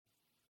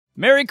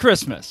Merry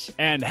Christmas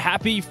and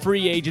happy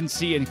free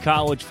agency in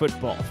college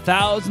football.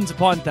 Thousands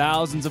upon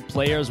thousands of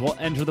players will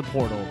enter the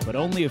portal, but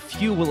only a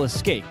few will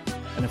escape,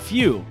 and a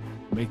few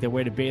make their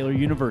way to Baylor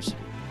University.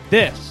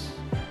 This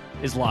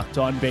is Locked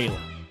On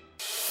Baylor.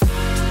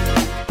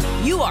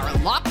 You are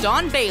Locked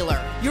On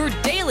Baylor, your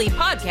daily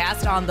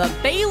podcast on the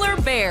Baylor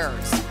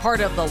Bears,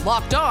 part of the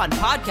Locked On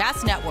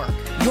Podcast Network,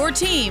 your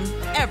team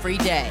every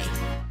day.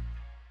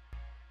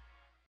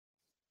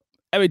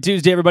 Happy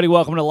Tuesday, everybody.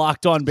 Welcome to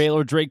Locked On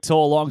Baylor. Drake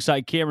Toll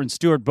alongside Cameron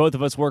Stewart. Both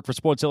of us work for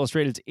Sports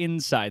Illustrated's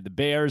Inside the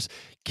Bears.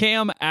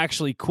 Cam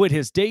actually quit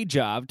his day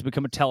job to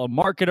become a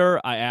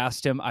telemarketer. I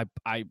asked him,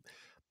 I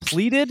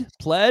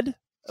pled,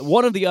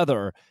 one or the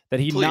other, that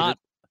he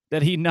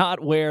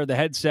not wear the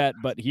headset,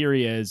 but here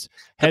he is.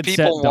 The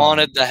people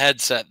wanted the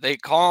headset. They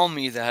call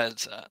me the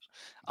headset.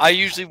 I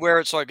usually wear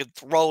it so I could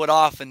throw it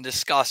off in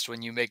disgust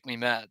when you make me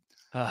mad.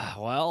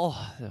 Well,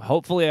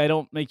 hopefully I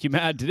don't make you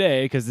mad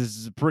today, because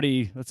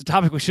that's a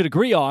topic we should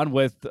agree on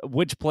with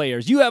which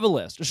players. You have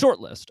a short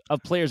list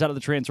of players out of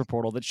the transfer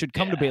portal that should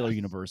come to Baylor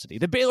University.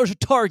 The Baylor should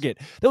target.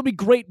 They'll be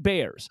great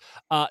Bears.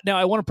 Now,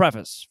 I want to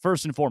preface,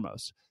 first and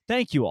foremost,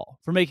 thank you all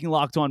for making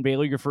Locked On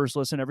Baylor your first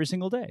listen every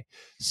single day.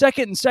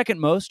 Second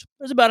most,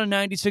 there's about a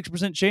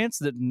 96% chance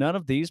that none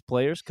of these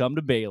players come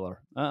to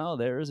Baylor. Oh,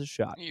 there is a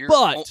shot. You're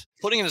but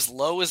putting it as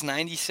low as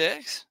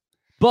 96?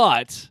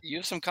 But you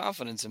have some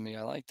confidence in me.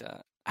 I like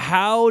that.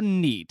 How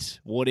neat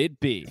would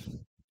it be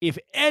if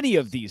any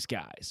of these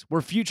guys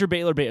were future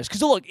Baylor Bears?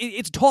 Because look,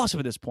 it's a toss-up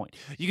at this point.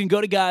 You can go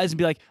to guys and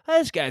be like,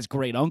 this guy's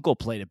great uncle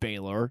played at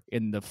Baylor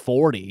in the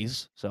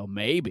 40s, so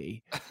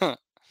maybe.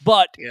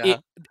 But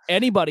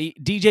anybody,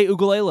 DJ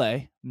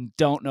Uiagalelei,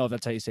 don't know if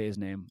that's how you say his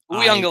name.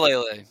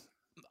 Uiagalelei.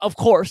 Of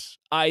course,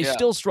 I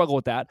still struggle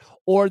with that.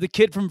 Or the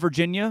kid from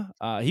Virginia,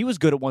 he was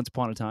good at once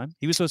upon a time.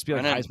 He was supposed to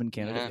be like Heisman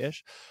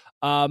candidate-ish.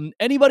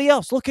 Anybody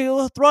else? Look,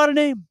 throw out a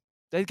name.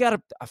 They got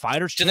a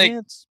fighter's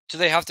chance. Do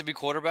they have to be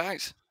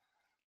quarterbacks?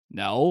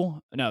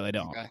 No, they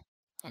don't.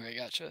 Okay,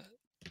 gotcha.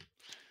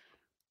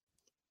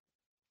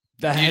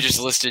 You just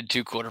listed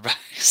 2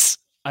 quarterbacks.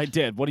 I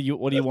did. What do you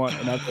want?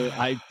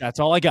 That's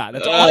all I got.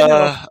 That's all I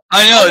know.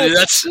 I know.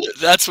 Dude,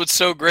 that's what's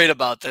so great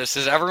about this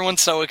is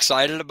everyone's so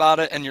excited about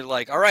it, and you're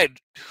like, all right,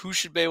 who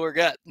should Baylor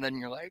get? And then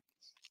you're like,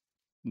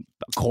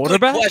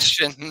 quarterback?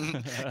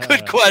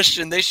 Good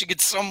question. They should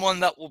get someone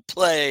that will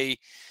play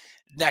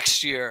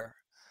next year.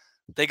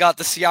 They got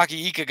the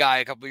Siaki Ika guy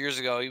a couple years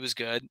ago. He was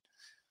good.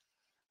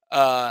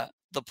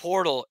 The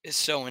portal is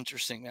so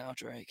interesting now,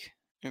 Drake.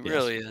 It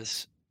really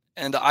is.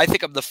 And I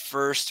think I'm the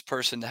first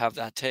person to have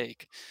that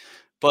take.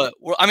 But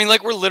we're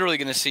literally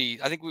going to see,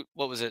 I think,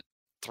 what was it,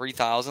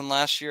 3,000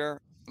 last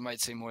year? We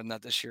might see more than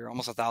that this year,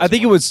 almost 1,000. I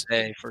think it was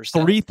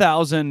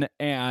 3,000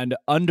 and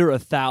under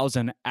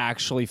 1,000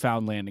 actually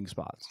found landing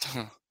spots.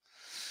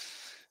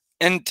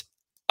 And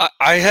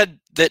I had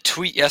that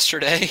tweet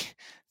yesterday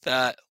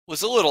that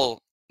was a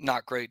little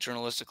not great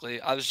journalistically.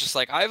 I was just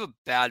like, I have a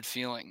bad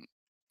feeling,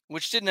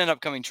 which didn't end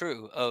up coming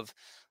true, of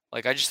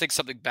like, I just think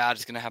something bad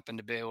is going to happen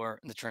to Baylor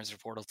in the transfer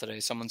portal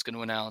today. Someone's going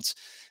to announce.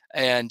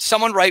 And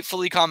someone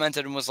rightfully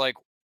commented and was like,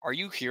 are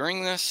you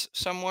hearing this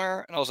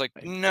somewhere? And I was like,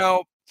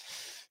 no,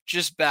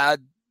 just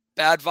bad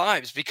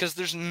vibes, because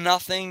there's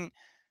nothing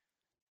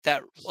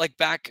that, like,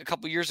 back a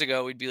couple years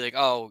ago, we'd be like,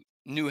 oh,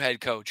 new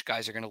head coach,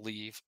 guys are going to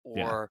leave.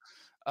 Or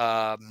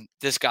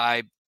this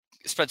guy,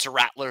 Spencer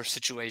Rattler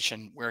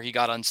situation where he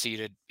got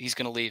unseated, he's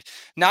going to leave.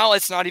 Now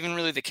it's not even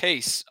really the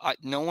case.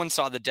 No one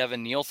saw the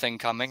Devin Neal thing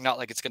coming. Not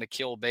like it's going to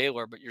kill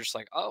Baylor, but you're just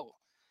like, oh,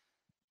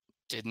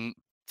 didn't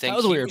think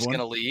he was going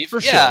to leave. For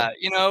sure.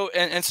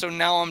 And so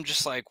now I'm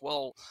just like,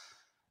 well,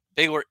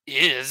 Baylor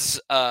is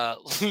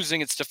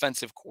losing its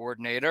defensive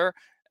coordinator,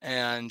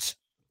 and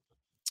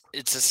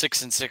it's a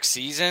 6-6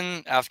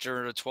 season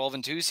after a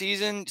 12-2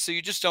 season. So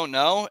you just don't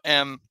know.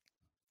 And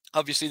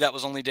obviously that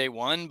was only day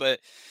one, but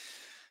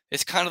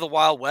it's kind of the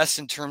Wild West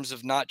in terms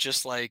of not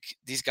just like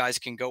these guys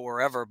can go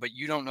wherever, but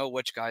you don't know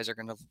which guys are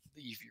going to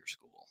leave your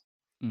school.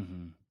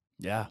 Mm-hmm.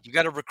 Yeah. You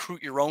got to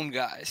recruit your own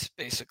guys,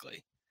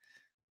 basically.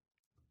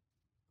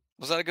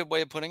 Was that a good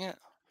way of putting it?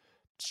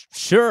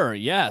 Sure.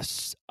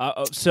 Yes.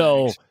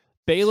 So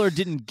Baylor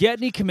didn't get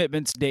any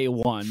commitments day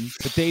one,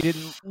 but they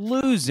didn't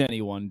lose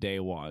anyone day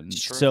one.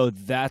 Sure. So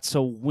that's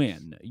a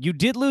win. You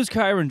did lose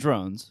Kyron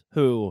Drones,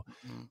 who,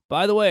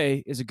 by the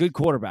way, is a good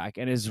quarterback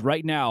and is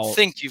right now. I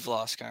think you've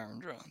lost Kyron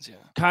Drones, yeah.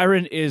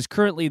 Kyron is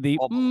currently the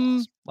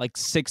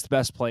sixth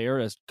best player,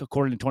 as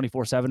according to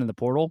 24/7 in the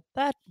portal.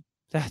 That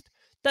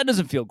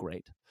doesn't feel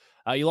great.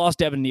 You lost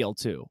Devin Neal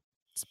too.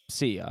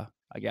 See ya,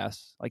 I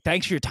guess. Like,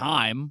 thanks for your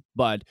time,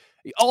 but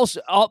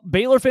also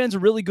Baylor fans are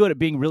really good at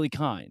being really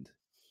kind.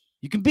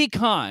 You can be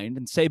kind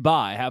and say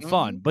bye, have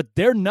fun, but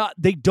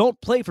they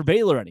don't play for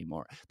Baylor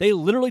anymore. They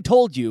literally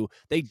told you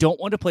they don't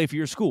want to play for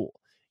your school.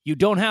 You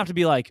don't have to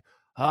be like,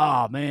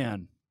 oh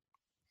man,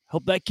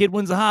 hope that kid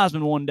wins the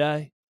Heisman one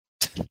day.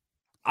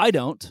 I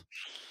don't.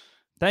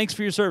 Thanks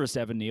for your service,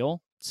 Devin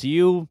Neal. See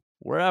you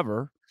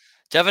wherever.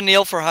 Devin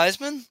Neal for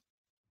Heisman?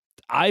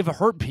 I've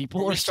heard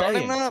people are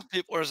starting saying that.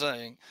 People are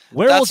saying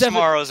that's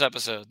tomorrow's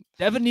episode.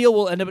 Devin Neal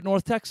will end up at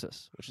North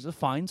Texas, which is a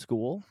fine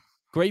school.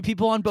 Great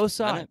people on both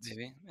sides.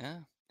 Baby. Yeah.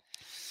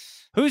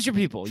 Who's your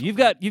people? You've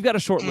got a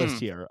short list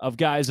here of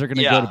guys that are going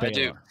to go to Baylor. I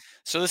do.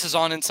 So this is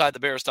on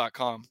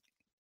InsideTheBears.com.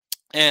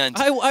 And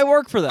I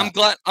work for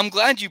that. I'm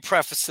glad you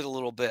prefaced it a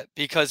little bit,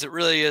 because it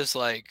really is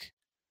like,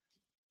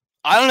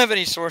 I don't have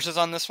any sources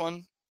on this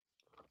one.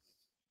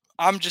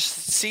 I'm just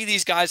see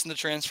these guys in the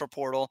transfer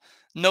portal,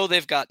 know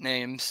they've got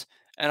names,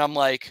 and I'm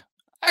like,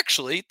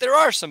 actually, there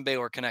are some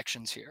Baylor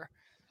connections here.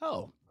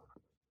 Oh.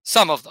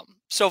 Some of them.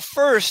 So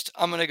first,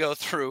 I'm going to go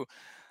through,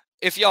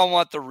 if y'all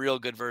want the real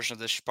good version of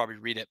this, you should probably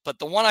read it. But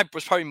the one I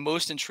was probably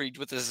most intrigued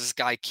with is this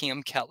guy,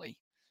 Cam Kelly,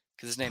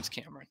 because his name's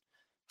Cameron,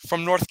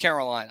 from North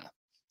Carolina.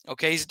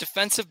 Okay, he's a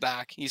defensive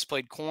back. He's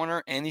played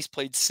corner and he's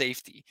played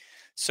safety.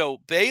 So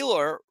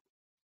Baylor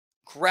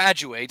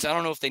graduates. I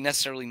don't know if they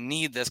necessarily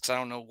need this because I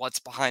don't know what's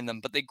behind them,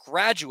 but they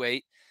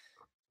graduate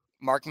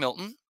Mark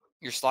Milton,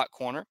 your slot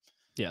corner.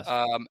 Yes.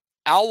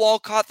 Al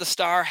Walcott, the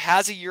star,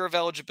 has a year of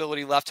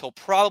eligibility left. He'll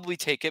probably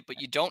take it, but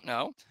you don't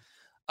know.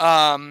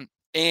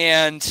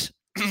 And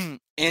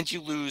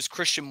you lose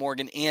Christian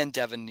Morgan and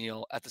Devin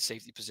Neal at the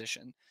safety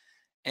position.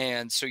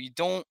 And so you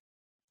don't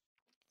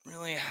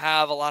really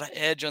have a lot of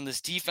edge on this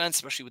defense,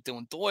 especially with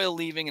Dylan Doyle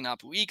leaving and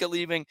Apuika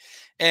leaving.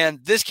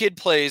 And this kid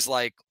plays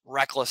like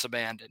reckless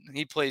abandon.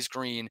 He plays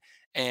green,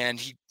 and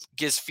he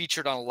gets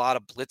featured on a lot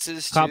of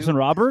blitzes Cops and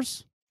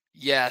robbers?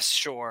 Yes,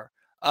 sure.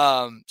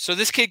 So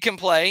this kid can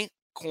play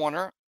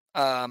corner,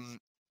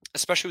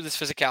 especially with his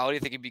physicality. I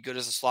think he'd be good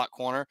as a slot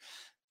corner.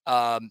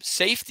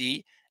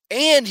 Safety,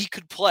 and he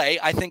could play,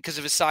 I think, because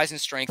of his size and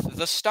strength,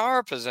 the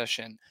star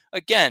position.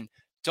 Again,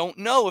 don't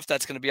know if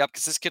that's going to be up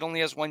because this kid only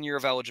has 1 year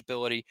of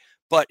eligibility,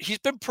 but he's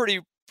been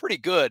pretty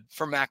good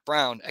for Mac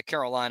Brown at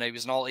Carolina. He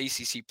was an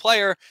all-ACC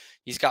player.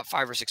 He's got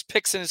 5 or 6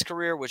 picks in his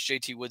career, which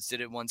JT Woods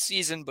did in one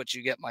season, but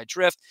you get my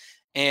drift.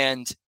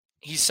 And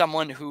he's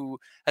someone who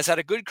has had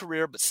a good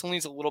career, but still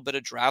needs a little bit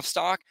of draft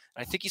stock.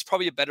 And I think he's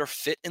probably a better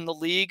fit in the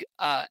league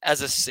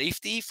as a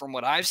safety from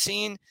what I've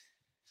seen.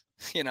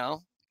 You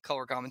know,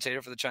 color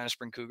commentator for the China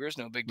Spring Cougars,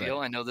 no big deal.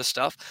 Right. I know this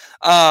stuff.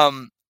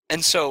 And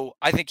so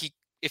I think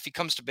if he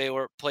comes to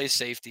Baylor, plays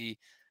safety,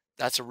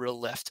 that's a real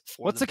lift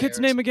for What's the Bears. kid's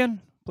name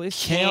again, please?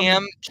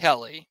 Cam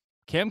Kelly.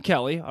 Cam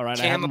Kelly. All right.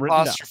 Cam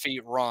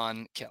apostrophe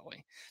Ron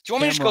Kelly. Do you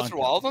want me to just go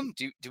through all of them?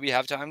 Do we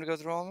have time to go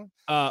through all of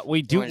them?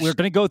 We do. We're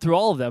going to go through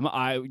all of them.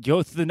 I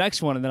go through the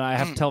next one, and then I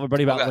have to tell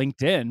everybody about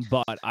LinkedIn.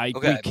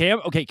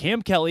 But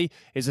Cam Kelly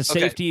is a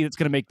safety that's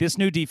going to make this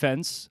new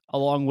defense,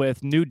 along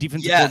with new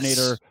defensive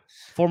coordinator,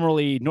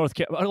 formerly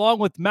along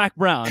with Mac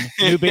Brown,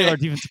 new Baylor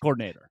defensive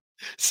coordinator.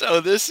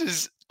 So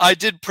I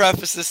did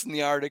preface this in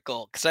the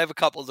article because I have a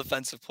couple of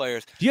defensive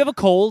players. Do you have a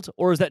cold,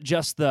 or is that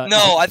just the?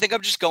 No, I think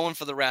I'm just going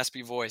for the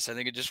raspy voice. I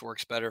think it just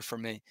works better for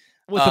me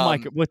with the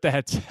mic, with the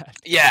headset.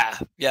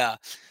 Yeah.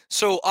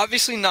 So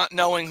obviously, not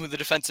knowing who the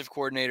defensive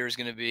coordinator is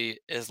going to be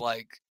is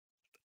like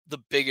the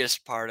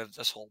biggest part of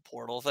this whole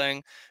portal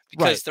thing,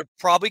 because they're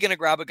probably going to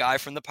grab a guy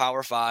from the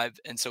Power 5,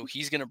 and so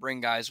he's going to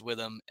bring guys with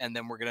him, and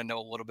then we're going to know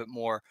a little bit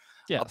more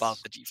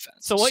about the defense.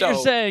 So what you're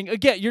saying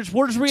again,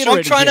 we're just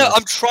reiterating. So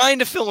I'm trying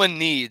to fill in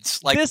needs.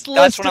 Like this that's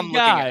list what I'm of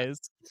guys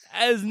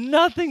has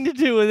nothing to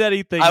do with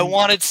anything. I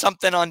wanted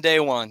something on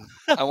day one.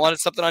 And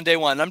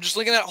I'm just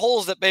looking at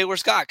holes that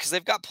Baylor's got because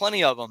they've got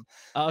plenty of them.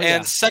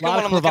 Second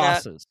one I'm looking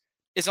at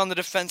is on the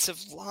defensive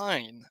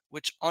line,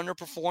 which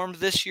underperformed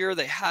this year.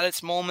 They had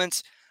its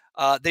moments.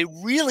 They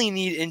really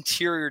need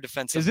interior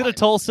defensive. Is it a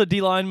Tulsa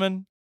D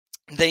lineman?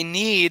 They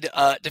need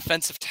a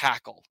defensive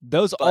tackle.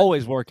 Those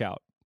always work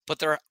out. But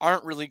there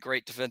aren't really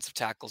great defensive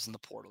tackles in the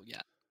portal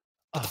yet.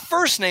 But the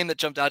first name that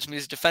jumped out to me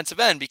is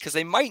defensive end, because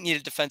they might need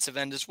a defensive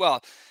end as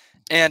well.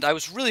 And I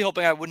was really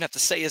hoping I wouldn't have to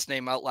say his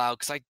name out loud,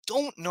 because I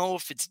don't know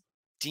if it's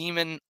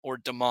Demon or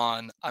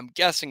Damon. I'm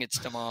guessing it's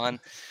Damon.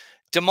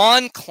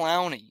 Damon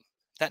Clowney.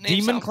 That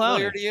name sound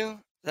familiar to you? Does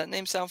that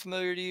name sound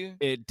familiar to you?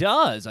 It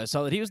does. I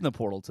saw that he was in the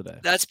portal today.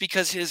 That's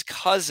because his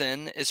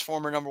cousin is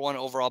former number 1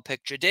 overall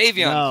pick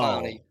Jadeveon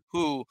Clowney,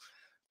 who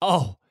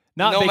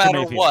no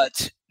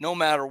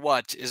matter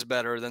what is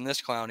better than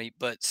this Clowney,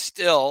 but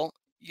still,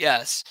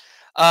 yes.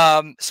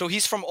 So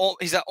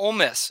he's at Ole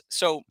Miss.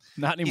 So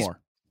not anymore.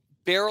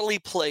 Barely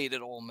played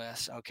at Ole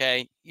Miss.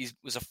 Okay, he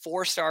was a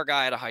 4-star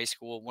guy at a high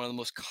school, one of the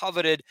most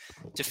coveted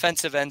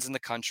defensive ends in the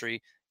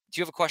country. Do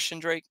you have a question,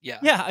 Drake? Yeah,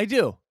 I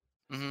do.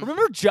 Mm-hmm.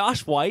 Remember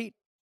Josh White?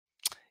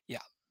 Yeah.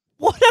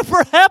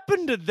 Whatever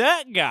happened to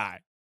that guy?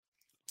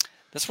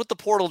 That's what the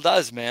portal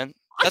does, man.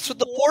 That's what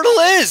the portal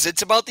is.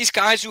 It's about these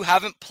guys who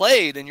haven't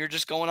played, and you're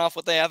just going off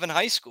what they have in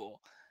high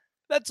school.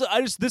 Look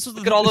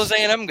at all those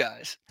A&M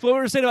guys. What we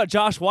were saying about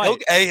Josh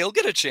White. He'll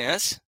get a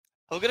chance.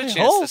 He'll get a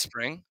chance this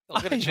spring.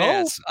 He'll get a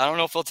chance. I don't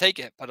know if he'll take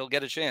it, but he'll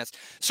get a chance.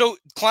 So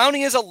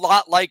Clowney is a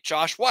lot like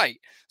Josh White.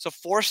 So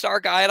 4-star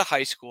guy at a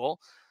high school,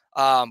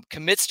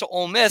 commits to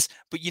Ole Miss,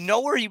 but you know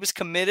where he was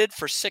committed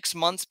for 6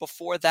 months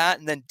before that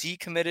and then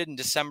decommitted in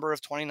December of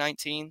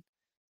 2019?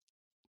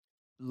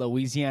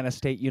 Louisiana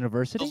State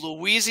University? The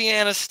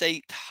Louisiana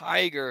State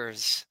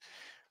Tigers.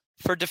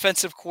 for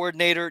defensive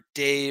coordinator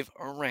Dave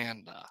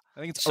Aranda. I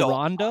think it's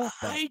Aranda.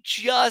 I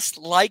just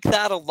like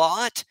that a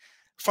lot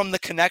from the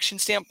connection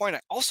standpoint.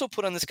 I also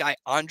put on this guy,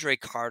 Andre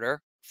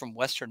Carter from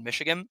Western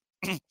Michigan,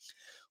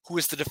 who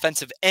is the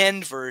defensive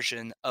end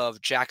version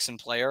of Jackson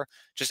Player,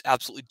 just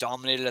absolutely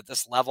dominated at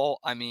this level.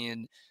 I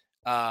mean,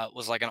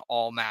 was like an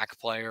all-MAC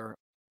player,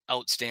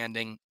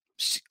 outstanding,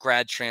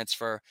 grad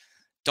transfer.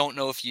 Don't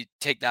know if you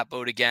take that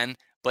boat again,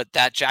 but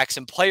that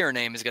Jackson Player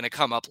name is going to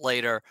come up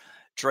later.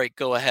 Drake,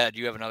 go ahead.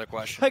 You have another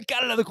question. I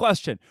got another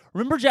question.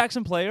 Remember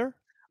Jackson Player?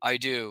 I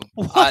do.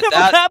 Whatever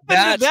happened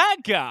to that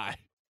guy?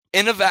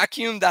 In a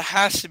vacuum, that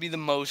has to be the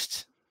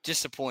most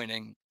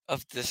disappointing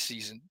of this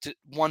season.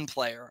 One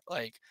player.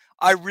 Like,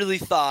 I really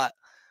thought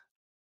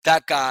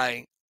that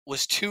guy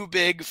was too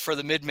big for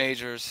the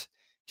mid-majors.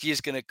 He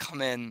is going to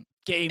come in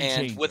game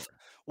changer. And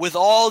with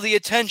all the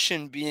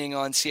attention being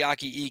on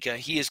Siaki Ika,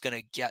 he is going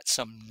to get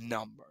some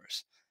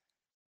numbers.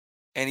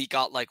 And he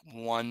got like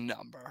one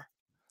number.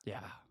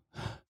 Yeah.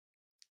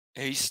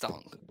 He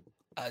stunk.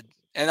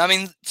 And I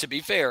mean, to be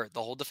fair,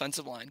 the whole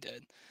defensive line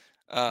did.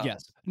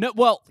 Yes. No.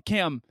 Well,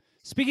 Cam,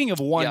 speaking of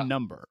one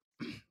number,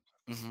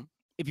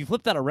 if you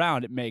flip that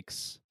around, it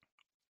makes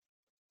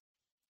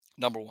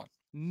number one.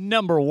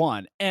 Number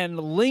one. And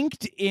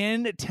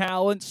LinkedIn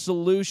Talent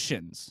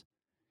Solutions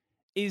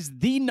is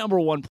the number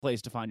one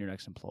place to find your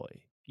next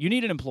employee. You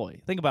need an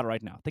employee. Think about it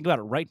right now. Think about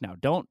it right now.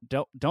 Don't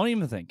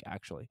even think,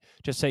 actually.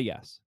 Just say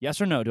yes.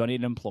 Yes or no, do I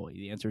need an employee?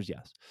 The answer is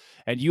yes.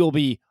 And you will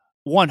be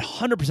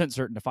 100%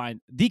 certain to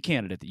find the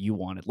candidate that you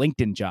want at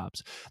LinkedIn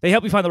Jobs. They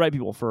help you find the right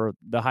people for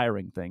the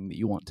hiring thing that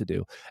you want to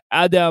do.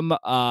 Add them,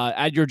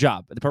 add your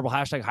job at the purple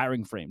hashtag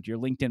hiring frame to your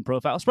LinkedIn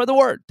profile. Spread the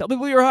word. Tell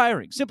people you're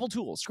hiring. Simple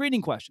tools,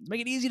 screening questions.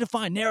 Make it easy to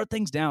find. Narrow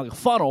things down like a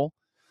funnel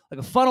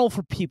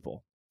for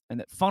people. And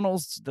that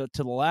funnels to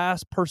the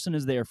last person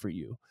is there for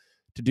you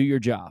to do your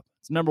job.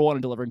 It's number one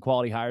in delivering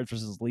quality hires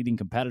versus leading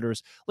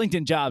competitors.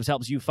 LinkedIn Jobs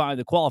helps you find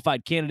the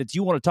qualified candidates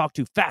you want to talk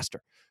to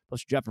faster.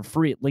 Post your job for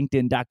free at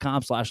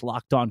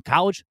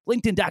linkedin.com/lockedoncollege.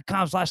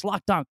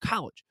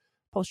 LinkedIn.com/lockedoncollege.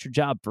 Post your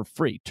job for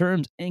free.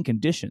 Terms and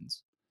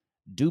conditions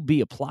do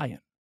be applying.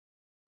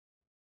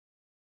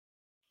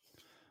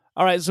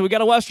 All right, so we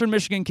got a Western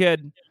Michigan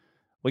kid.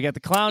 We got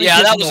the Clowney.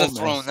 Yeah, that was a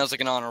throne. That was like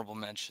an honorable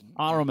mention.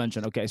 Honorable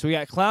mention. Okay, so we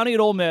got Clowney at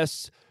Ole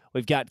Miss.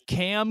 We've got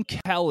Cam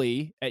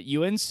Kelly at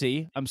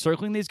UNC. I'm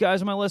circling these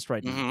guys on my list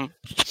right now.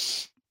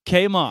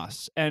 K.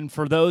 Moss. And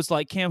for those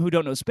like Cam who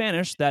don't know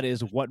Spanish, that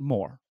is what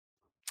more?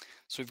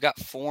 So we've got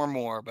four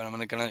more, but I'm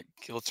going to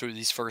go through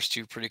these first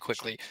two pretty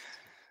quickly.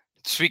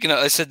 Speaking of,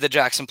 I said the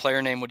Jackson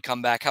Player name would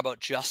come back. How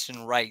about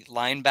Justin Wright,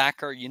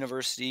 linebacker,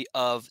 University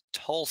of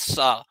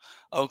Tulsa?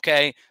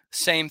 Okay,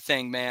 same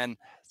thing, man.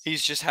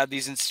 He's just had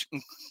these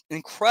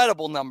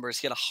incredible numbers.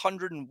 He had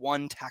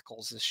 101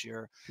 tackles this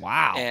year.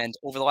 Wow. And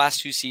over the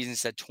last two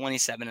seasons, had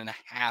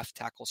 27.5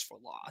 tackles for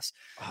loss.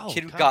 Oh,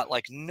 Kid who got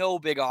like no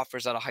big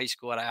offers out of high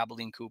school at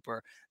Abilene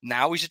Cooper.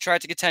 Now he's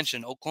attracting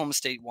attention. Oklahoma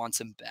State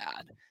wants him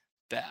bad.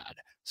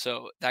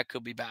 So that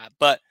could be bad.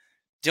 But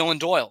Dylan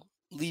Doyle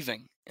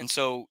leaving. And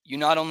so you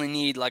not only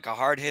need like a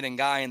hard-hitting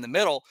guy in the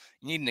middle,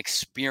 you need an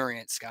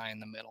experienced guy in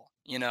the middle.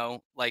 You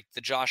know, like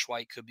the Josh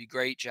White could be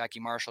great. Jackie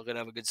Marshall could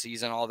have a good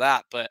season, all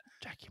that. But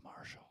Jackie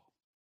Marshall,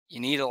 you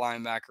need a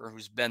linebacker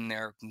who's been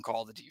there, can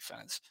call the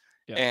defense.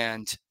 Yep.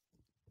 And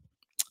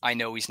I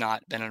know he's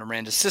not been in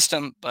Aranda's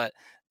system, but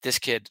this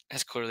kid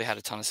has clearly had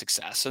a ton of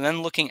success. So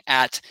then looking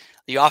at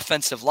the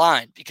offensive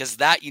line, because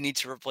that you need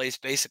to replace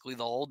basically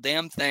the whole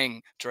damn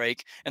thing,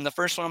 Drake. And the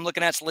first one I'm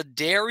looking at is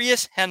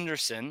Ladarius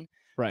Henderson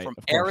from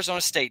Arizona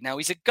State. Now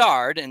he's a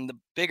guard, and the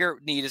bigger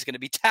need is going to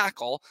be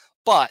tackle,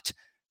 but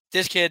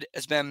this kid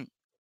has been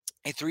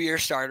a 3-year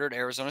starter at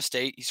Arizona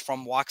State. He's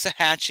from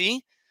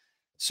Waxahachie,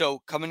 so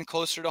coming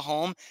closer to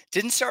home.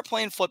 Didn't start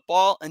playing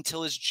football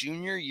until his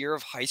junior year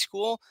of high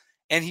school,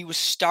 and he was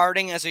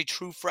starting as a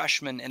true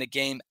freshman in a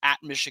game at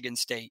Michigan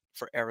State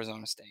for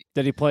Arizona State.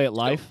 Did he play at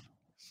Life?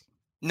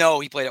 No,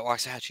 he played at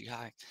Waxahachie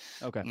High.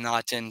 Okay.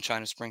 Not in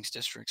China Springs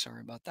District.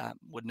 Sorry about that.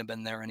 Wouldn't have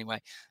been there anyway.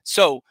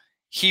 So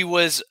he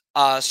was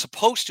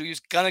supposed to. He was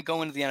going to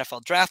go into the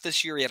NFL draft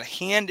this year. He had a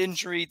hand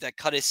injury that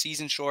cut his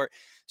season short.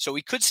 So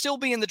he could still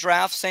be in the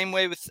draft, same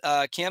way with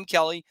Cam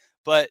Kelly.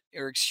 Who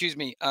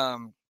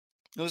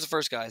was the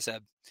first guy I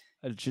said?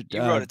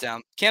 You wrote it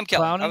down. Cam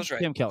Kelly. Clowney? I was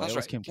right. Cam Kelly. I was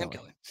right. Cam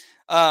Kelly.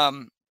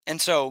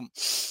 And so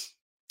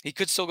he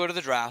could still go to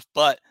the draft,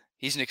 but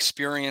he's an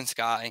experienced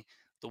guy.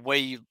 The way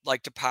you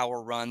like to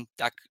power run,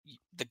 that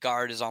the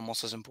guard is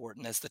almost as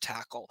important as the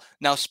tackle.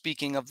 Now,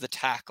 speaking of the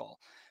tackle,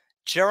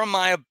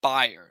 Jeremiah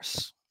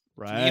Byers,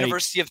 from the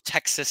University of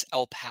Texas,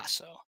 El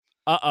Paso.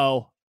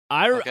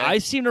 I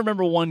seem to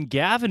remember one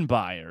Gavin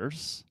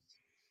Byers.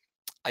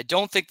 I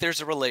don't think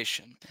there's a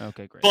relation.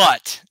 Okay, great.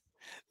 But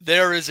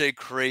there is a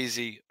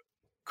crazy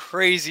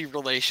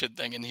relation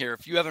thing in here.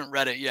 If you haven't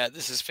read it yet,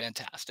 this is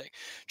fantastic.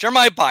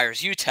 Jeremiah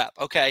Byers, UTEP.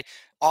 Okay.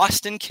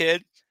 Austin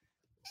kid,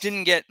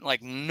 didn't get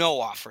like no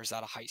offers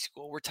out of high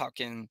school. We're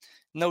talking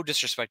no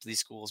disrespect to these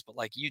schools, but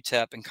like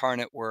UTEP,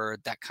 Incarnate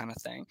Word, that kind of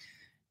thing.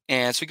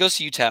 And so he goes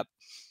to UTEP.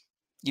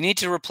 You need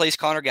to replace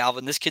Connor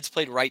Galvin. This kid's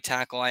played right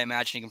tackle. I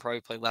imagine he can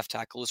probably play left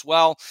tackle as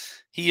well.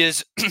 He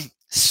is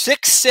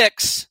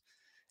 6'6"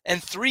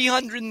 and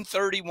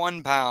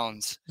 331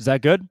 pounds. Is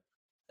that good?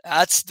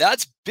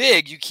 That's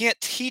big. You can't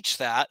teach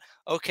that.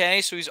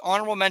 Okay, so he's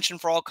honorable mention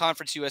for All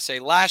Conference USA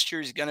last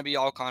year. He's going to be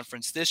All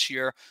Conference this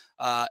year.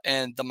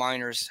 And the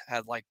Miners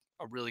had like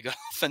a really good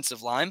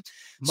offensive line.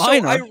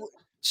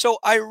 So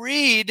I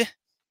read,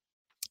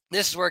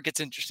 this is where it gets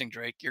interesting,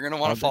 Drake. You're going to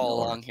want to follow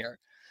along here.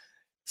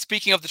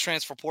 Speaking of the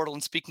transfer portal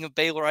and speaking of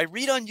Baylor, I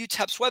read on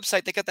UTEP's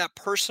website, they got that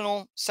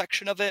personal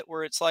section of it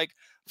where it's like,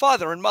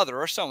 father and mother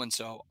are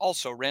so-and-so,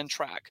 also ran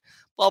track,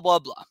 blah, blah,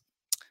 blah.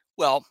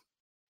 Well,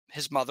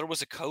 his mother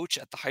was a coach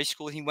at the high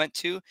school he went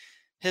to.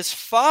 His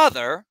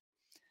father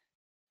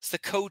is the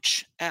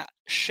coach at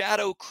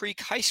Shadow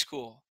Creek High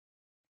School.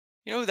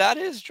 You know who that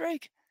is,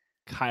 Drake?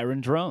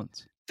 Kyron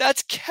Drones.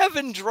 That's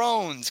Kevin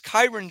Drones,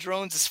 Kyron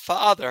Drones'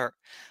 father.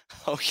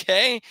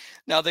 Okay.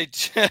 Now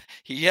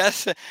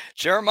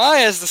Jeremiah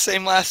has the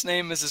same last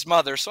name as his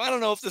mother. So I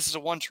don't know if this is a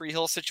One Tree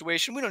Hill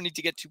situation. We don't need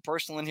to get too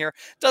personal in here.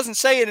 Doesn't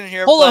say it in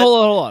here. Hold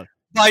on.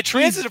 By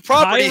transitive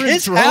property,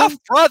 his half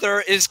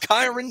brother is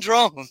Kyron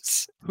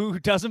Drones, who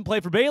doesn't play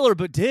for Baylor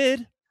but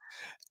did.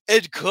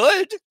 It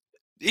could.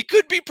 He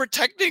could be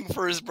protecting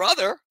for his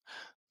brother.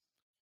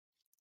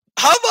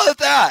 How about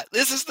that?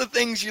 This is the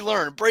things you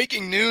learn.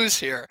 Breaking news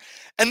here.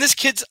 And this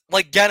kid's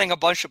like getting a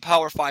bunch of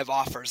Power 5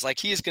 offers. Like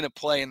he's going to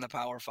play in the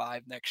Power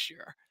 5 next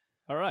year.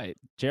 All right.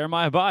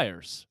 Jeremiah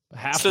Byers,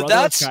 half brother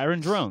of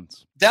Kyron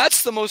Drones.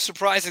 That's the most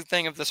surprising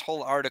thing of this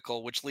whole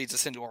article, which leads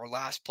us into our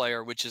last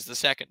player, which is the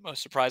second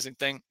most surprising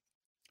thing,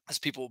 as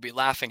people will be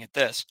laughing at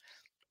this.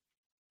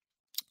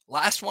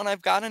 Last one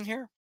I've got in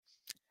here,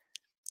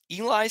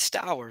 Eli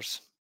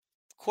Stowers,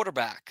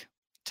 quarterback,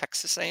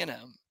 Texas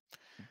A&M.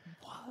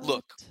 What?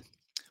 Look,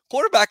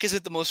 quarterback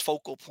isn't the most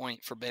focal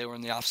point for Baylor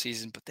in the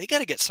offseason, but they got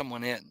to get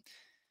someone in.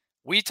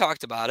 We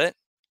talked about it.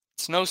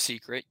 It's no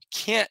secret.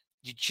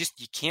 You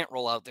can't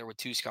roll out there with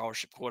 2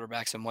 scholarship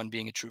quarterbacks and one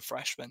being a true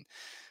freshman.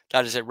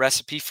 That is a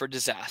recipe for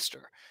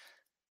disaster.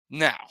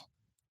 Now,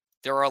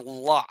 there are a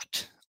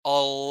lot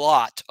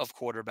of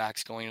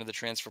quarterbacks going into the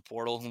transfer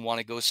portal who want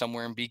to go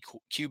somewhere and be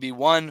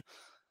QB1.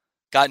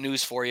 Got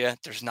news for you.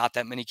 There's not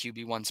that many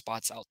QB1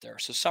 spots out there.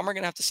 So some are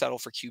going to have to settle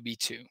for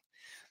QB2.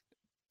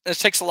 This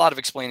takes a lot of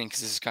explaining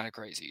because this is kind of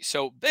crazy.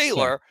 So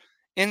Baylor,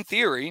 in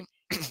theory,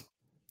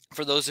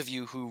 for those of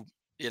you who,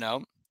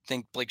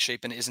 think Blake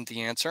Shapen isn't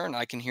the answer, and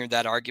I can hear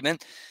that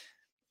argument,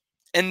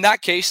 in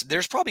that case,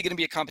 there's probably going to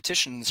be a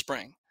competition in the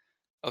spring.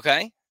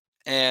 Okay?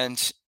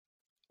 And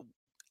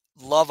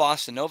love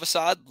Austin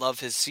Novosad, love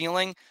his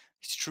ceiling.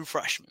 He's a true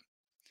freshman.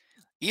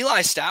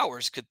 Eli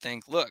Stowers could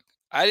think, look,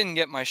 I didn't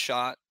get my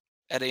shot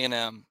at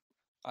A&M.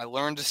 I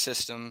learned a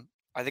system.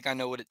 I think I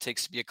know what it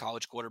takes to be a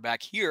college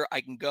quarterback. Here,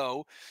 I can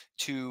go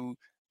to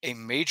a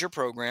major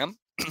program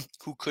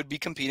who could be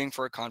competing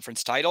for a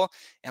conference title,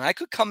 and I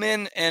could come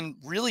in and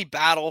really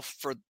battle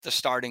for the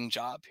starting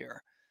job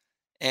here.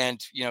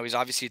 And, he's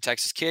obviously a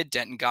Texas kid.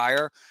 Denton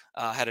Geyer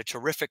had a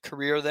terrific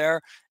career there,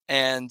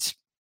 and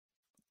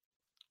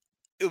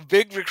a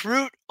big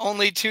recruit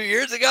only 2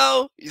 years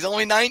ago. He's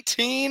only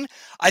 19.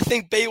 I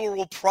think Baylor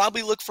will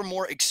probably look for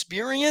more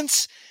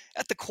experience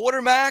at the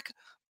quarterback,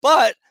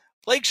 but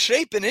Blake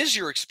Shapen is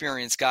your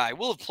experienced guy.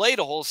 Will have played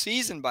a whole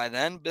season by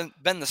then,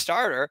 been the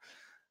starter.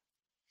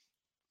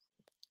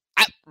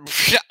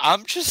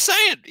 I'm just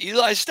saying,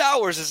 Eli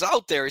Stowers is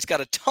out there. He's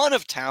got a ton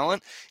of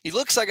talent. He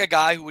looks like a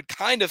guy who would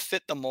kind of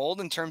fit the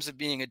mold in terms of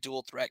being a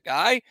dual threat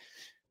guy.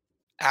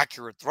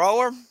 Accurate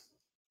thrower.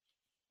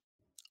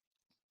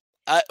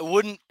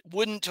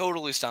 Wouldn't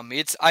totally stun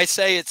me. I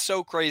say it's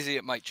so crazy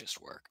it might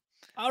just work.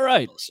 All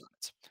right.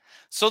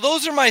 So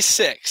those are my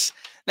 6.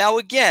 Now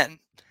again,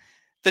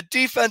 the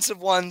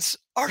defensive ones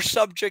are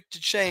subject to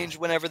change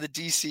whenever the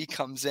DC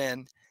comes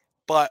in.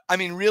 But I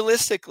mean,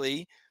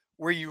 realistically,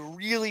 where you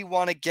really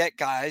want to get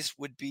guys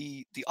would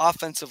be the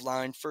offensive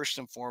line first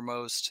and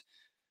foremost,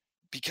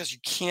 because you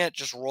can't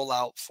just roll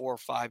out 4 or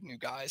 5 new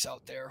guys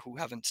out there who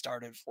haven't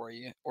started for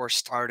you or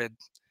started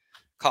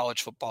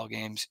college football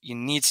games. You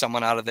need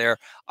someone out of there.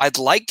 I'd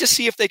like to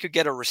see if they could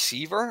get a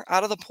receiver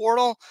out of the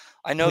portal.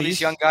 I know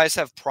these young guys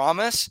have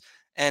promise,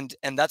 and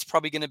that's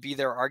probably going to be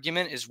their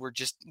argument is we're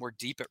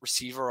deep at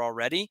receiver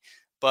already.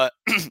 But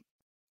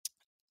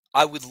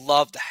I would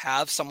love to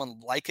have someone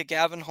like a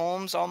Gavin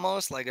Holmes,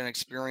 almost like an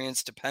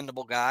experienced,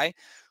 dependable guy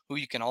who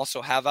you can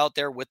also have out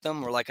there with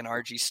them, or like an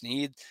RJ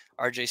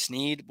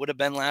Sneed would have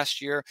been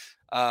last year,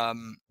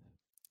 and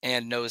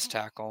nose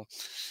tackle.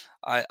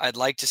 I'd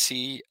like to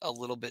see a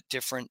little bit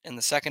different in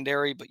the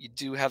secondary, but you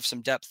do have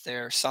some depth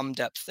there.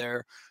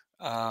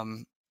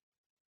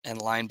 And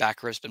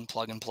linebacker has been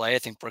plug and play. I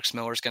think Brooks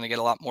Miller is going to get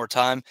a lot more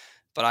time,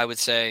 but I would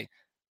say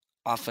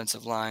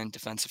offensive line,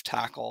 defensive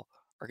tackle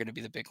are going to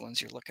be the big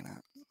ones you're looking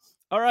at.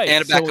 All right.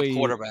 And a backup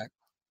quarterback.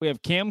 We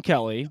have Cam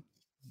Kelly,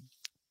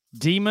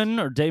 Damon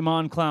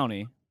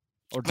Clowney.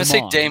 I'm going to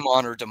say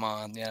Damon or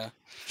Damon, yeah.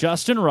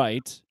 Justin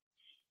Wright,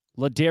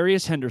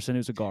 Ladarius Henderson,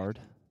 who's a guard,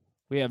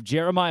 We have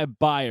Jeremiah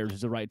Byers,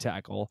 who's the right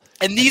tackle.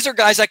 And these are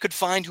guys I could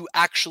find who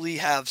actually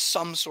have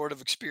some sort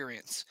of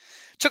experience.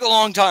 Took a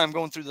long time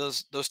going through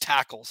those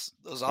tackles,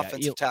 those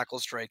offensive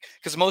tackles, Drake,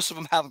 because most of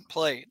them haven't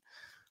played.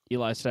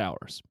 Eli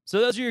Stowers. So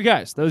those are your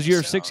guys. Those are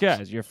your 6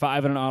 guys. Your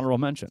 5 and an honorable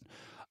mention.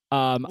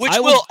 I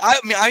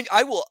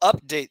will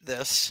update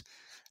this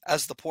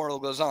as the portal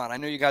goes on. I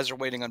know you guys are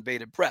waiting on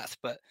bated breath,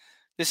 but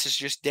this is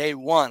just day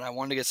one. I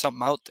wanted to get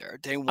something out there.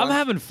 Day one. I'm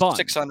having fun.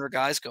 600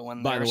 guys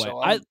going by there. the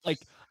way, So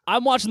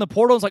I'm watching the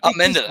portal. It's like,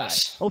 I'm into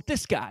this. Oh,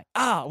 this guy.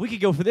 We could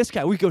go for this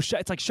guy. We could go.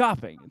 It's like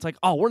shopping. It's like,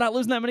 we're not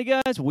losing that many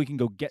guys. We can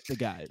go get the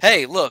guys.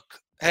 Hey, look.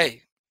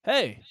 Hey.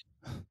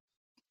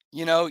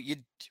 You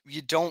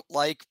don't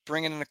like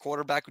bringing in a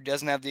quarterback who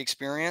doesn't have the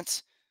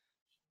experience?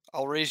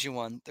 I'll raise you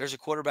one. There's a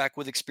quarterback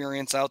with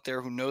experience out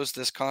there who knows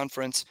this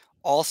conference,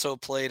 also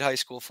played high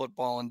school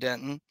football in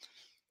Denton.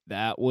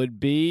 That would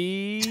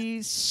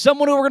be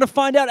someone who we're going to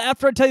find out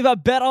after I tell you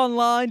about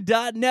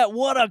betonline.net.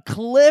 What a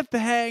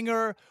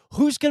cliffhanger.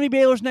 Who's going to be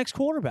Baylor's next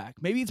quarterback?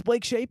 Maybe it's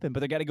Blake Shapen, but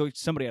they got to go get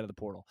somebody out of the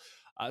portal.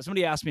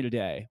 Somebody asked me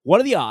today,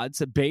 what are the odds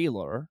that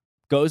Baylor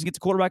goes and gets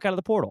a quarterback out of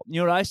the portal? You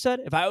know what I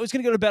said? If I was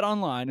going to go to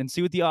BetOnline and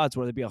see what the odds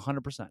were, they'd be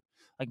 100%,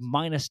 like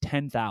minus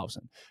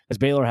 10,000, because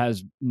Baylor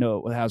has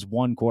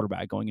one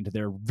quarterback going into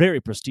their very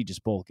prestigious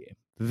bowl game,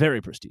 very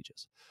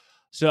prestigious.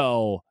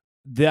 So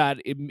that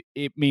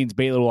it means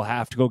Baylor will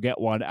have to go get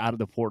one out of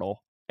the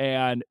portal.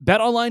 And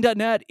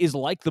BetOnline.net is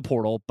like the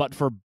portal, but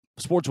for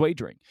sports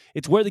wagering.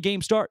 It's where the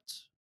game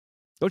starts.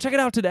 Go check it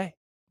out today.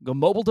 Go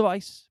mobile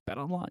device,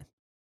 BetOnline.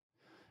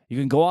 You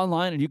can go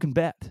online and you can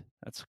bet.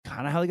 That's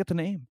kind of how they get the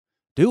name.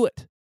 Do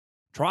it.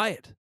 Try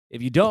it.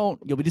 If you don't,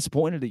 you'll be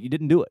disappointed that you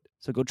didn't do it.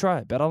 So go try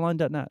it.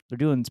 BetOnline.net. They're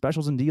doing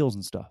specials and deals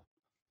and stuff.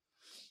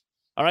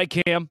 All right,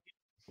 Cam.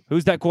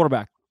 Who's that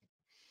quarterback?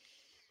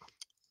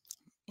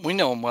 We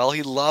know him well.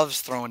 He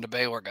loves throwing to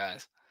Baylor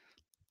guys.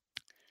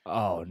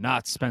 Oh,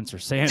 not Spencer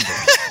Sanders.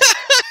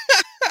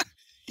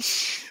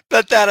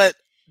 Bet that at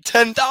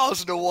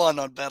 10,000 to 1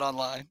 on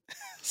BetOnline.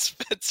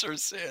 Spencer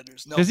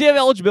Sanders. No. Does he have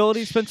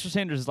eligibility? Spencer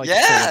Sanders is like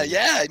yeah.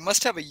 He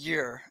must have a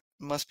year.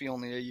 It must be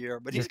only a year,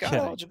 but he's got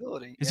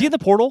eligibility. Is he in the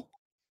portal?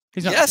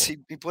 He's not. Yes, he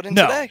put in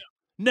today.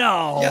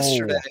 No.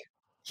 Yesterday.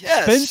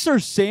 Yes. Spencer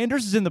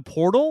Sanders is in the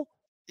portal?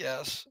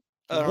 Yes.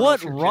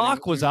 What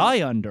rock was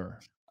I under?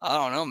 I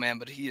don't know, man,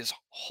 but he is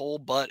whole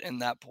butt in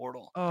that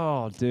portal.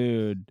 Oh,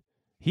 dude.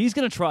 He's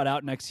going to trot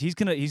out next. He's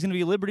going to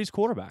be Liberty's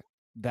quarterback.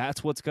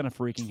 That's what's going to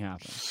freaking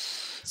happen.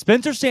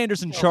 Spencer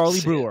Sanders and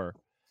Charlie Brewer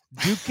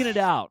duking it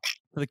out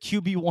for the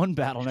QB1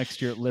 battle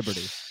next year at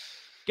Liberty.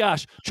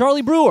 Gosh,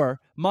 Charlie Brewer,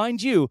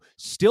 mind you,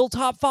 still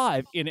top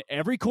 5 in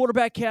every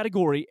quarterback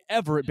category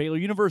ever at Baylor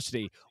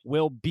University,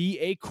 will be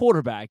a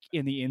quarterback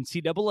in the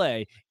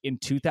NCAA in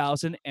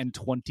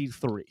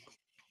 2023.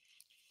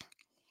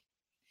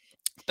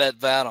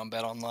 Bet that on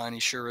BetOnline. He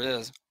sure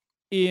is.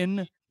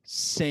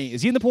 Insane.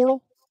 Is he in the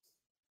portal?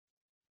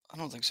 I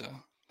don't think so.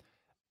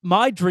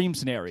 My dream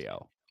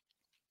scenario,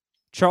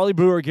 Charlie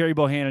Brewer, Gary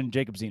Bohannon,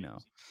 Jacob Zeno,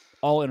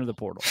 all enter the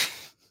portal.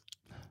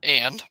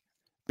 And?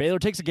 Baylor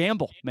takes a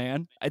gamble,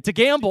 man. It's a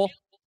gamble.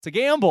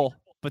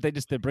 But they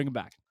bring him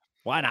back.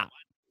 Why not?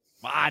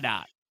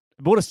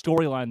 What a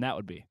storyline that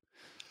would be.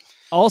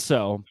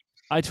 Also,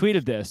 I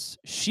tweeted this.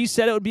 She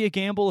said it would be a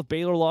gamble if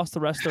Baylor lost the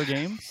rest of their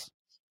games.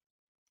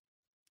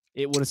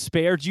 It would have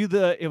spared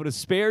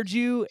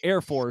you Air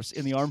Force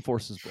in the Armed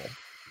Forces Bowl.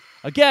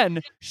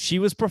 Again, she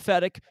was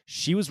prophetic.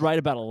 She was right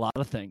about a lot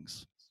of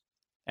things.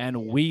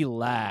 And we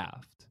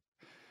laughed.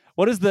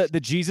 What is the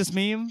Jesus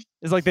meme?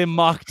 It's like they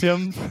mocked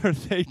him for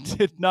they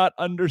did not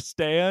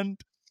understand.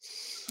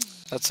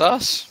 That's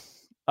us.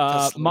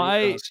 Here's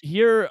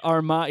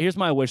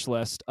my wish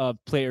list of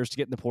players to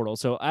get in the portal.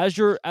 So as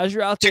you're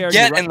out there to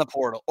get in the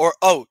portal, or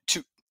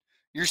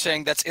you're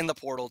saying that's in the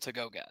portal to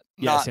go get.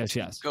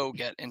 Yes. Go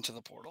get into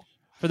the portal.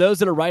 For those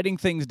that are writing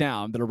things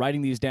down,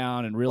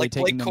 and really like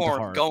taking Blake them Corn, to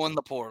heart. Go in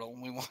the portal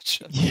and we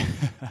watch it. Yeah.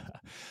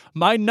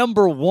 My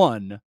number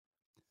 1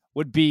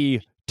 would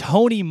be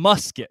Tony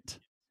Muskett.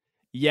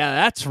 Yeah,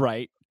 that's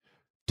right.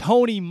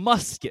 Tony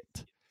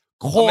Muskett.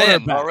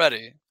 Quarterback.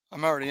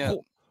 I'm already in.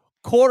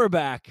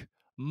 Quarterback,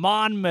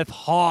 Monmouth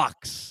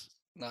Hawks.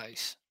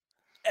 Nice.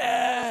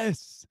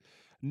 Yes.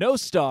 No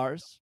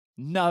stars.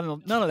 None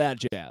of that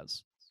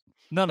jazz.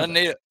 None of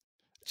it.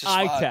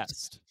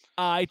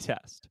 Eye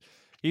test.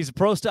 He's a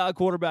pro-style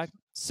quarterback,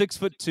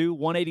 6'2",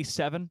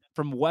 187,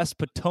 from West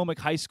Potomac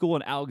High School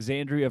in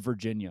Alexandria,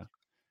 Virginia.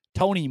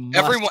 Tony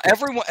Muskett.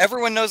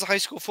 Everyone knows a high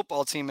school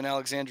football team in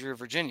Alexandria,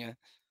 Virginia.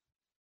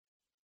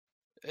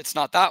 It's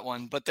not that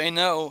one, but they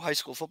know high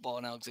school football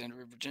in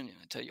Alexandria, Virginia.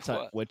 I tell you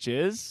what. Which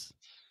is?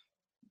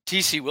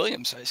 T.C.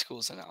 Williams High School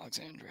is in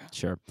Alexandria.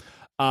 Sure.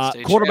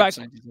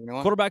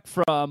 Quarterback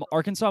from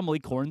Arkansas,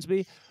 Malik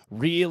Hornsby.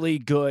 Really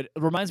good.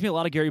 It reminds me a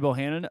lot of Gary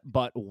Bohannon,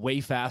 but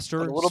way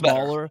faster, smaller.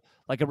 Better.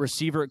 Like a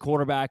receiver at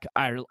quarterback.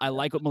 I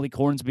like what Malik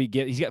Hornsby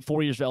gets. He's got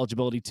 4 years of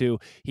eligibility too.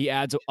 He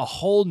adds a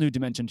whole new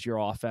dimension to your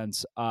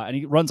offense, and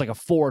he runs like a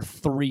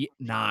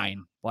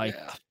 4.39. Like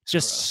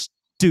just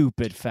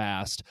stupid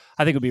fast.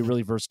 I think it would be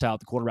really versatile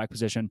at the quarterback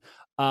position.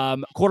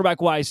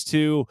 Quarterback-wise,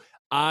 too,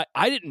 I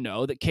didn't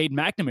know that Cade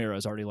McNamara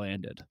has already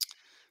landed.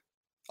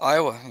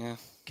 Iowa, yeah.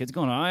 Kid's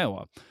going to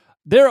Iowa.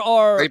 There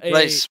are Great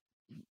place.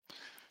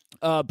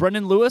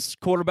 Brendan Lewis,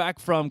 quarterback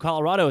from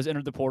Colorado, has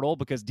entered the portal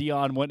because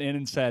Deion went in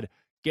and said,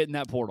 get in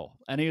that portal.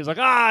 And he was like,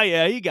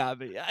 yeah, you got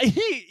me.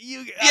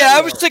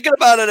 I was thinking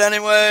about it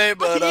anyway,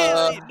 but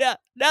now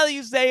that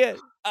you say it,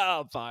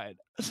 fine.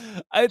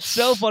 It's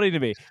so funny to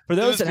me. For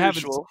those that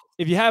haven't,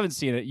 if you haven't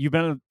seen it, you've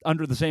been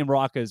under the same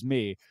rock as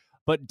me.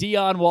 But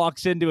Deion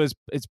walks into his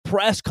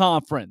press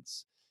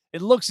conference.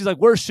 He's like,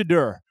 where's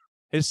Shadur?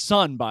 His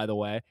son, by the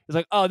way. He's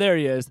like, oh, there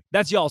he is.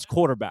 That's y'all's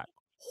quarterback.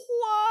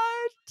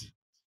 What?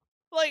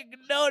 Like,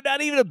 no,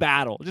 not even a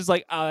battle. Just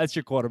like, oh, that's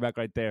your quarterback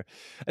right there.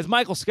 It's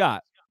Michael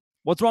Scott.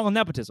 What's wrong with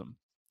nepotism?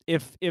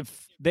 If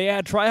they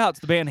had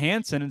tryouts to ban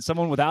Hansen and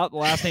someone without the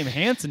last name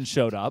Hansen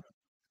showed up,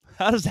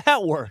 how does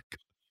that work?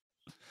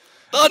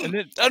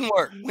 Doesn't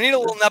work. We need a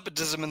little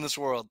nepotism in this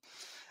world.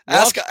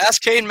 Ask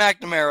Cade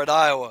McNamara at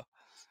Iowa.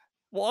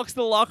 Walks to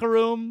the locker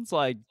room. It's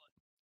like,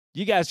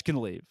 you guys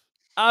can leave.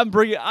 I'm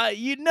bringing.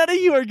 None of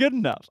you are good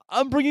enough.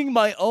 I'm bringing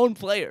my own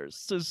players.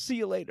 So see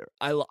you later.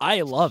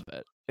 I love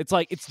it. It's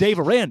like it's Dave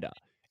Aranda.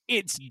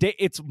 It's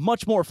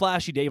much more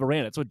flashy Dave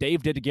Aranda. It's what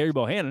Dave did to Gary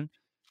Bohannon.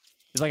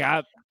 He's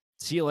like,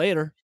 see you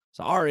later.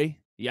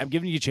 Sorry. Yeah, I'm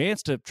giving you a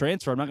chance to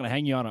transfer. I'm not going to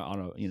hang you on a. I'm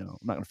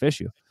not going to fish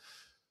you.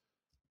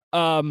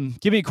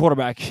 Give me a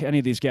quarterback. Any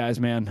of these guys,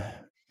 man.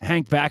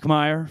 Hank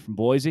Backmeyer from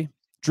Boise.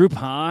 Drew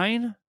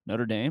Pine,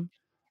 Notre Dame.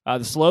 The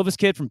Slovis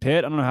kid from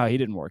Pitt. I don't know how he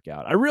didn't work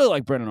out. I really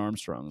like Brennan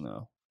Armstrong,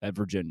 though, at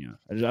Virginia.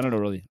 I don't know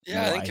really.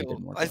 Yeah,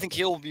 I think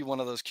he'll be one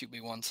of those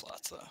QB1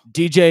 slots, though.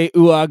 DJ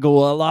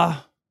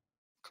Uiagalelei.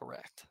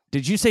 Correct.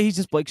 Did you say he's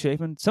just Blake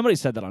Shapen? Somebody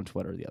said that on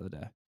Twitter the other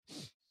day.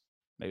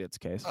 Maybe that's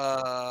the case.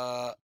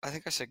 I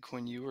think I said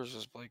Quinn Ewers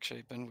was Blake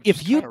Shapen.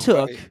 If you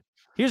took,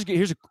 this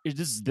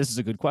is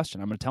a good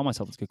question. I'm going to tell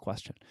myself it's a good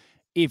question.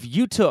 If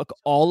you took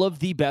all of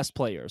the best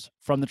players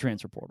from the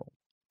transfer portal,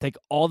 take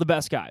all the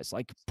best guys,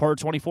 like per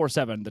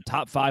 24/7, the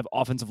top 5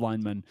 offensive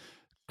linemen,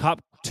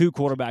 top 2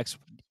 quarterbacks,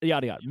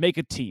 yada yada, make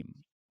a team,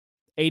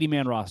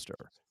 80-man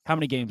roster. How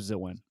many games does it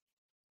win?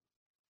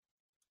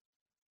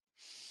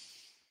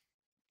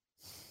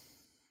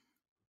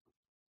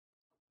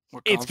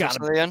 It's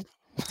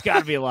got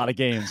to be a lot of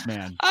games,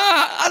 man.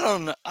 I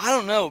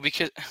don't know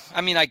because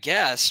I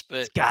guess, but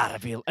it's got to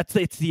be.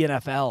 It's the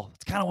NFL.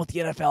 It's kind of what the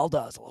NFL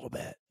does a little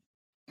bit.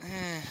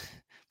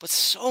 But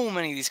so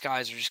many of these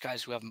guys are just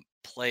guys who haven't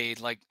played.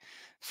 Like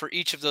for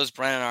each of those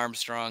Brennan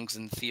Armstrongs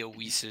and Theo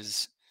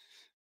Weeses,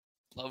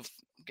 love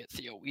get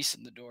Theo Weese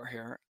in the door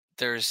here.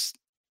 There's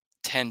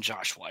 10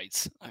 Josh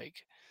Whites,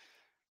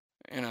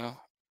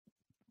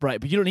 Right,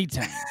 but you don't need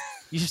 10.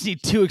 You just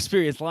need 2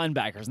 experienced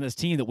linebackers in this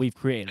team that we've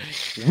created.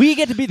 We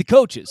get to be the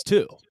coaches,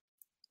 too.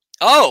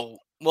 Oh,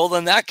 well,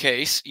 in that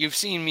case, you've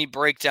seen me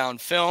break down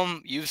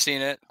film. You've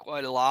seen it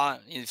quite a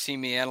lot. You've seen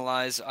me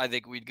analyze. I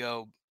think we'd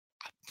go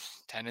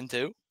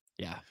 10-2.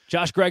 Yeah.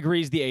 Josh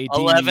Gregory's the AD.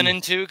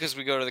 11-2 because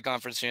we go to the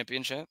conference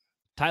championship.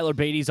 Tyler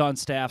Beatty's on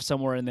staff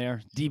somewhere in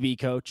there. DB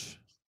coach.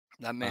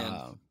 That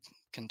man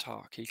can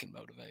talk. He can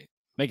motivate.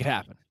 Make it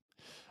happen.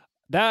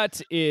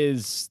 That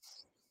is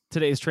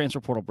today's transfer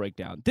portal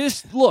breakdown.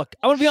 Look,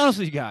 I want to be honest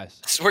with you guys.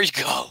 This is where you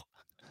go.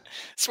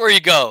 It's where you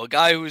go. A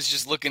guy who was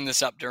just looking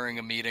this up during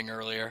a meeting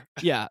earlier.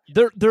 Yeah,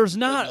 there's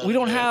not. We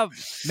don't have.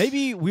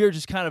 Maybe we're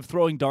just kind of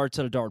throwing darts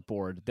at a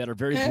dartboard that are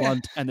very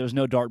blunt, and there's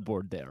no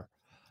dartboard there.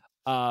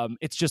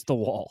 It's just the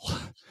wall,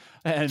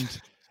 and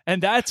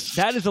that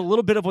is a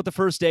little bit of what the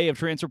first day of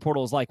transfer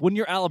portal is like. When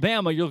you're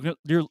Alabama,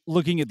 you're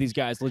looking at these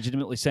guys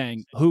legitimately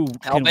saying, "Who?"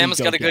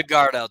 Alabama's got a good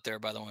guard out there,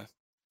 by the way.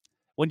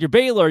 When you're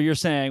Baylor, you're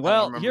saying,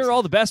 "Well, here are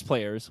all the best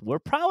players. We're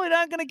probably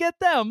not going to get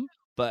them,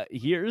 but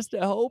here's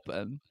to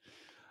hoping."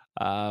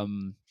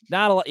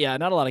 Not a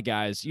lot of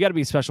guys. You got to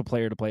be a special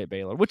player to play at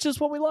Baylor, which is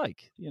what we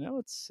like.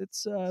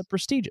 It's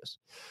prestigious.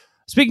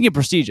 Speaking of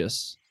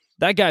prestigious,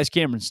 that guy's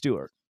Cameron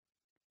Stewart.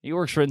 He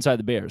works for Inside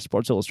the Bears,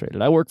 Sports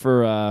Illustrated. I work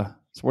for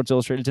Sports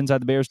Illustrated's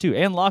Inside the Bears too,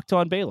 and Locked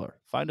On Baylor.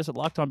 Find us at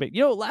Locked On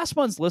Baylor. Last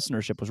month's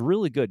listenership was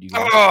really good. You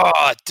guys.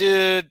 Oh,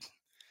 dude.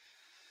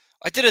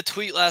 I did a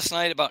tweet last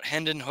night about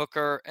Hendon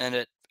Hooker, and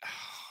it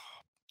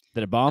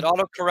did it bomb? It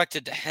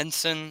auto-corrected to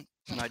Henson,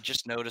 and I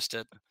just noticed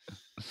it.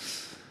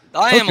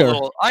 I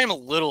am a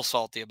little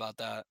salty about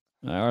that.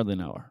 I hardly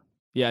know her.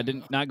 Yeah,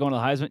 not going to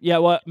the Heisman. Yeah,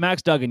 well,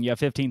 Max Duggan, you have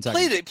 15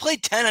 seconds. He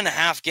played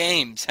 10.5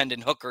 games,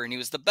 Hendon Hooker, and he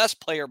was the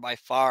best player by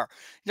far.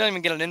 He doesn't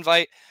even get an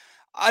invite.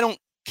 I don't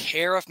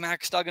care if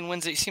Max Duggan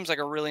wins it. He seems like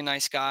a really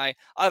nice guy.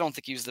 I don't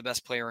think he was the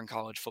best player in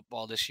college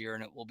football this year,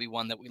 and it will be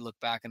one that we look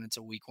back and it's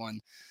a weak one.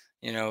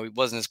 He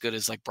wasn't as good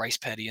as like Bryce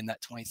Petty in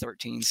that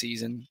 2013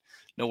 season.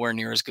 Nowhere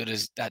near as good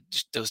as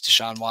those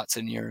Deshaun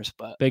Watson years.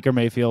 But Baker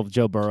Mayfield,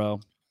 Joe Burrow.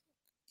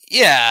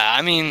 Yeah,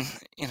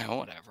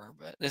 whatever.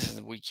 But this is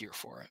a weak year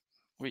for it.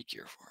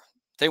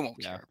 They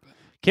won't care. But.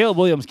 Caleb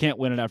Williams can't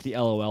win it after the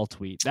LOL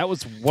tweet. That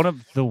was one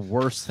of the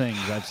worst things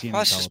I've seen.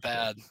 That's just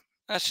bad.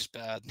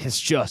 It's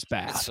just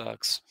bad. It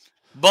sucks.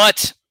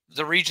 But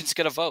the region's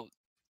going to vote.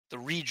 The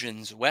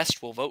regions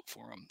West will vote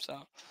for him.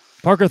 So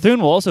Parker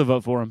Thune will also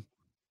vote for him.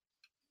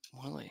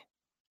 Really?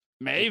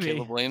 Maybe. The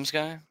Caleb Williams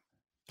guy?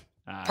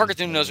 Parker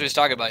Thune knows what he's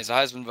talking about. He's a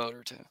Heisman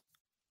voter, too.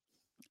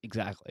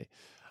 Exactly.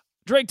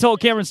 Drake Toll,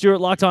 Cameron Stewart,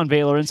 Locked On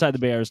Baylor, Inside the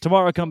Bears.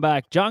 Tomorrow, come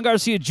back. John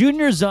Garcia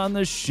Jr.'s on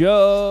the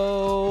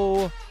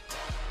show.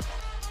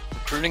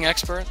 Recruiting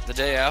expert the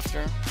day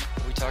after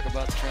we talk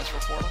about the transfer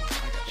portal.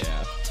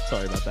 Yeah,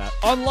 sorry about that.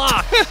 On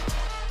Locked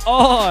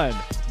On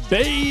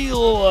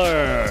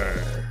Baylor.